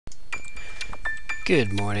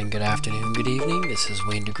Good morning, good afternoon, good evening. This is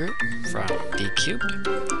Wayne DeGroot from dcubed,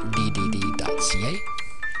 ddd.ca.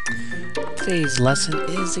 Today's lesson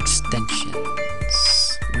is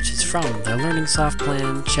extensions, which is from the Learning Soft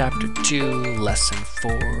Plan, chapter 2, lesson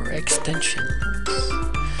 4, extensions.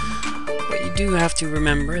 But you do have to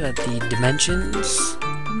remember that the dimensions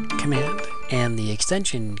command and the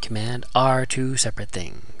extension command are two separate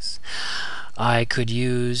things. I could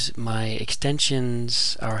use my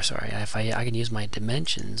extensions, I can use my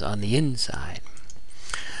dimensions on the inside,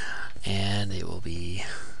 and it will be,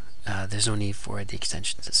 there's no need for the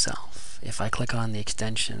extensions itself. If I click on the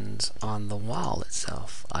extensions on the wall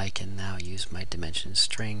itself, I can now use my dimension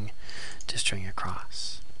string to string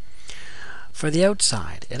across. For the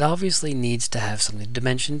outside, it obviously needs to have something to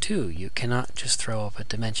dimension to. You cannot just throw up a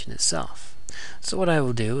dimension itself. So what I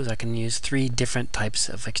will do is I can use three different types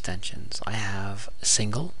of extensions. I have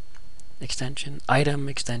single extension, item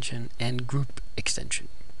extension, and group extension.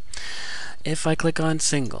 If I click on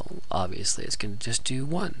single, obviously it's going to just do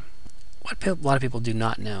one. What a lot of people do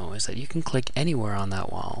not know is that you can click anywhere on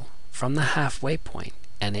that wall from the halfway point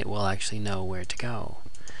and it will actually know where to go.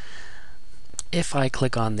 If I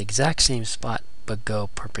click on the exact same spot but go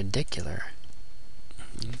perpendicular,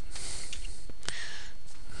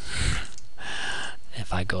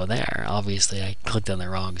 if I go there, obviously I clicked on the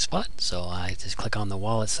wrong spot, so I just click on the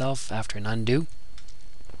wall itself after an undo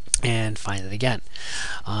and find it again.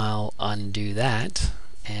 I'll undo that,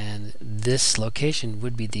 and this location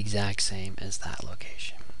would be the exact same as that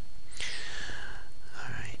location.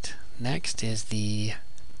 Alright, next is the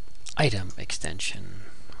item extension.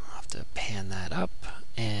 I'll have to pan that up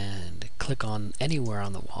and click on anywhere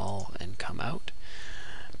on the wall and come out.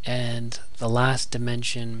 And the last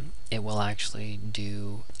dimension, it will actually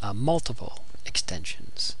do multiple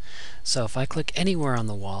extensions. So if I click anywhere on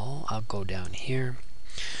the wall, I'll go down here.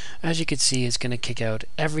 As you can see, it's going to kick out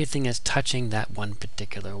everything that's touching that one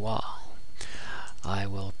particular wall. I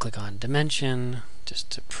will click on dimension just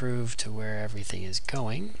to prove to where everything is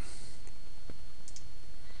going.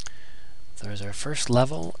 There's our first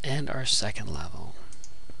level and our second level.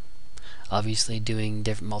 Obviously, doing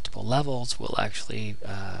multiple levels will actually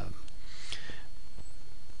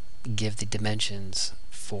give the dimensions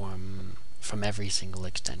from every single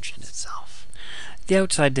extension itself. The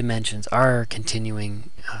outside dimensions are continuing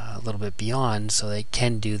a little bit beyond, so they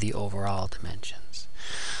can do the overall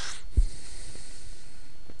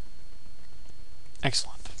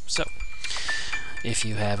dimensions.@Excellent. So, if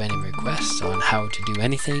you have any requests on how to do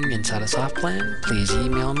anything inside of softplan, please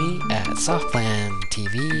email me at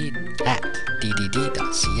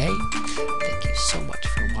softplantv@ddd.ca. Thank you so much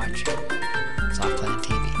for watching. Softplan